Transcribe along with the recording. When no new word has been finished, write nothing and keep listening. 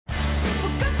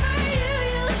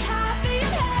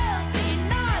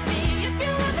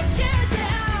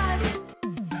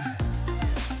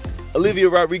Olivia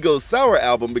Rodrigo's Sour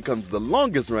album becomes the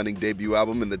longest-running debut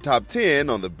album in the top 10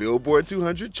 on the Billboard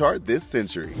 200 chart this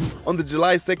century. On the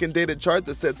July 2nd dated chart,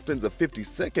 the set spends a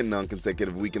 52nd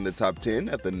non-consecutive week in the top 10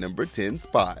 at the number 10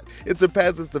 spot. It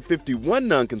surpasses the 51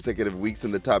 non-consecutive weeks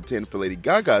in the top 10 for Lady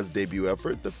Gaga's debut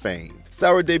effort, The Fame.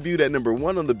 Sour debuted at number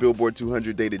 1 on the Billboard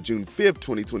 200 dated June 5,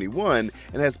 2021,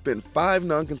 and has spent 5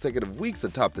 non-consecutive weeks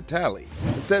atop the tally.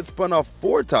 The set spun off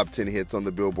 4 top 10 hits on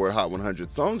the Billboard Hot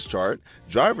 100 Songs chart: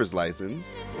 Driver's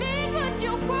License,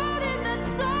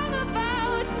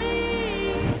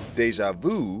 Deja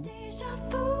Vu,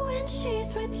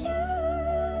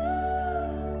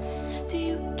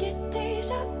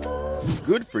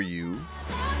 Good For You,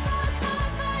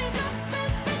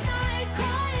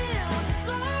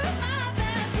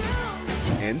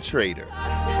 and Traitor.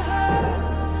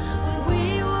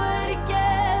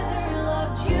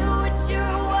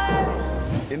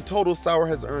 In total, Sour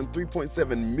has earned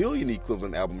 3.7 million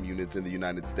equivalent album units in the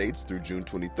United States through June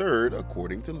 23rd,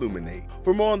 according to Luminate.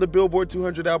 For more on the Billboard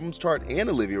 200 albums chart and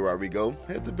Olivia Rodrigo,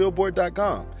 head to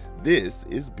Billboard.com. This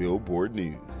is Billboard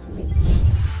News.